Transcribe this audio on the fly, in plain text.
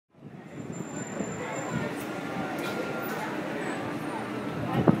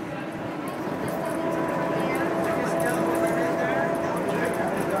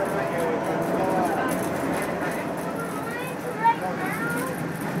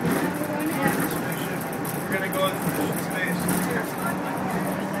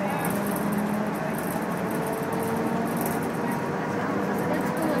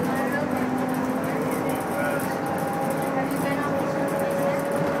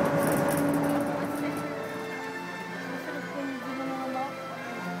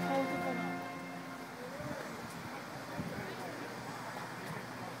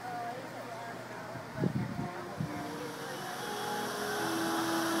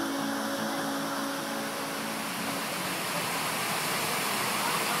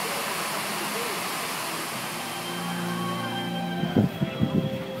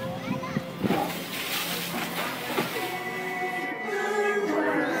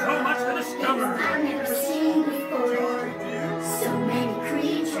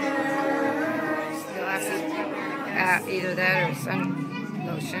Yeah, either that or sun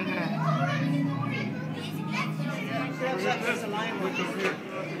lotion.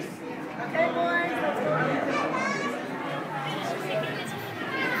 Okay, boys, let's go.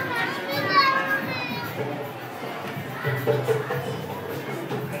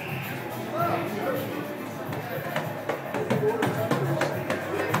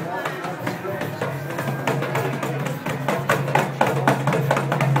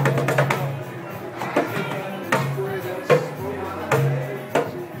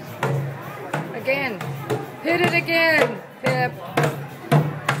 Again. Hit it again, Pip.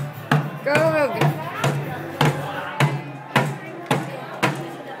 Go.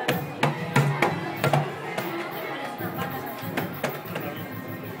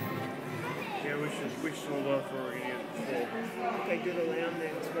 We should hold off for we're gonna get full. Okay, do the lamb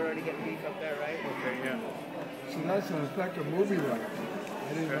then, because we're already getting beef up there, right? Okay, yeah. So that's an effective movie run.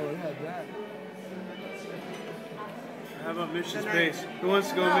 I didn't know it had that. How about Mission Space? Who wants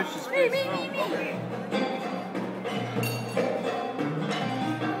to go Mission Space?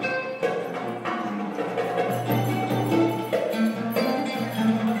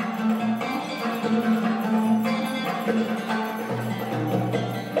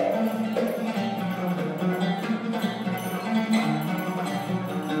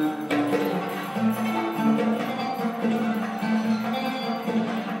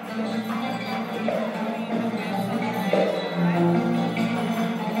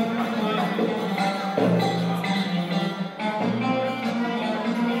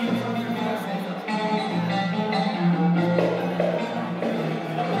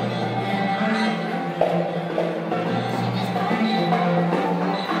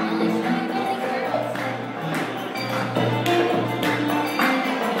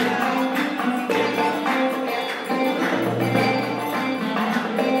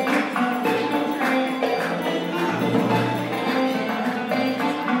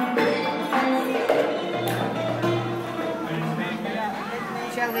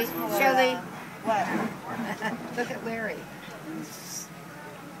 Shelly. What? Look at Larry.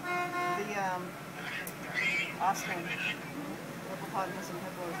 The, Austin. Hippopotamus and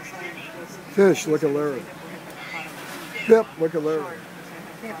hippo are the same. Fish, look at Larry. Pip, look at Larry.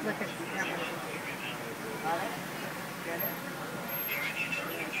 Pip, look at Larry. Got it? Get it?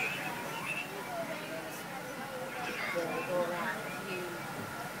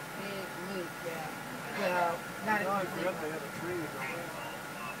 Well, not at all.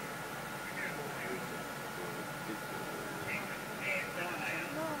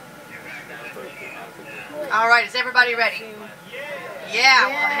 All right, is everybody ready? Yeah,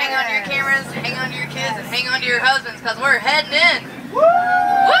 well, hang on to your cameras, hang on to your kids, and hang on to your husbands, because we're heading in. Woo!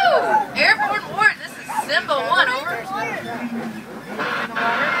 Airport Ward, this is Simba 1, over.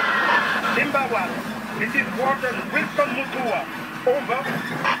 Simba 1, this is Warden Wilson Mutua, over.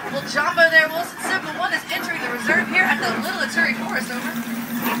 Well, Jumbo there, Wilson, Simba 1 is entering the reserve here at the Little Aturi Forest, over.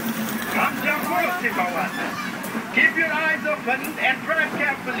 Come down forward, Simba 1. Keep your eyes open and drive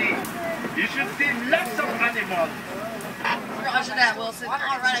carefully. You should see lots of animals. Roger that, Wilson. All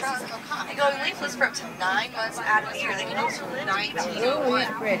right, I see some. They go leafless for up to 9 months out of the year. They can also 1901.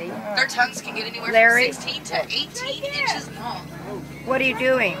 Pretty. Their tongues can get anywhere Larry? from 16 to 18 inches long. What are you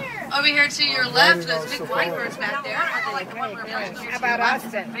doing? Over here to your left, those big white birds back there. How about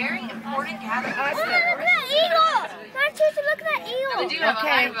Austin? Very important gathering. Look at that eagle! Not just look at that They eagle! do have a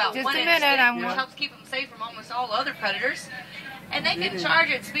height of Okay, about just 1 a inch minute. thick, which helps keep them safe from almost all other predators. And they can charge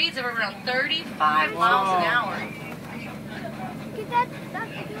at speeds of around 35 miles an hour. Get that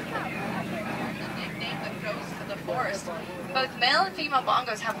Nickname the ghosts of the forest. Both male and female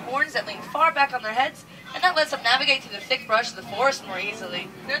bongos have horns that lean far back on their heads, and that lets them navigate through the thick brush of the forest more easily.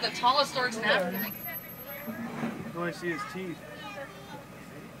 They're the tallest storks in Africa. Oh, I see his teeth.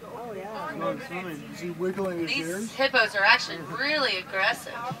 Oh, yeah. He's not swimming. Is he wiggling his These ears? hippos are actually really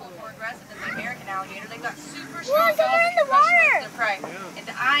aggressive. More aggressive than the American alligator. They've got super Whoa, strong they're jaws in that the can crush water. most of their prey. And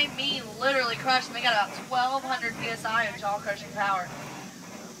I mean literally crush them. They got about 1,200 psi of jaw crushing power.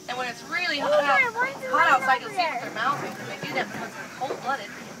 And when it's really hot outside, you'll see it with their mouths open. They do that because they're cold-blooded.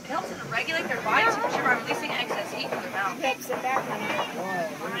 It helps them to regulate their body temperature by releasing excess heat from their mouth. Sit back on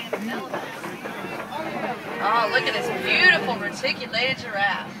Oh, look at this beautiful reticulated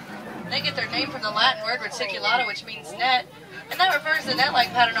giraffe. They get their name from the Latin word reticulata, which means net, and that refers to the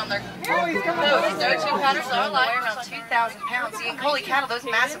net-like pattern on their hooves. Their two patterns are alike, around 2,000 pounds. See, in collie cattle, those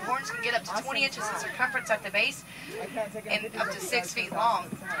massive horns can get up to 20 inches in circumference at the base and up to 6 feet long.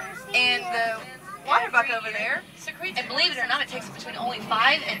 And the water buck over there secretes, and believe it or not, it takes between only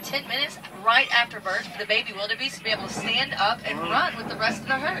 5 and 10 minutes right after birth for the baby wildebeest to be able to stand up and run with the rest of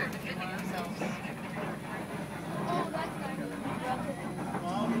the herd.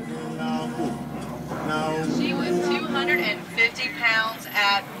 She was 250 pounds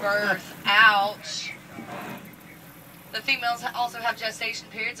at birth. Ouch. The females also have gestation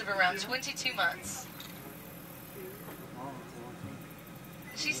periods of around 22 months.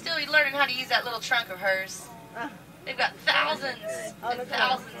 She's still learning how to use that little trunk of hers. They've got thousands and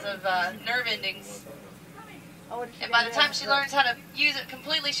thousands of nerve endings. And by the time she learns how to use it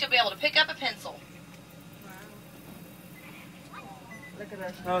completely, she'll be able to pick up a pencil. Look at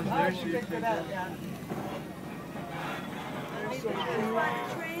her. Oh, there she is. Picked it up, yeah.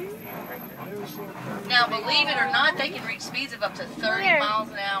 Now, believe it or not, they can reach speeds of up to 30 miles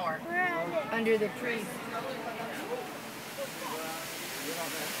an hour. Under the tree.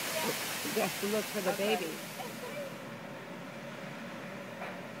 You have to look for the baby.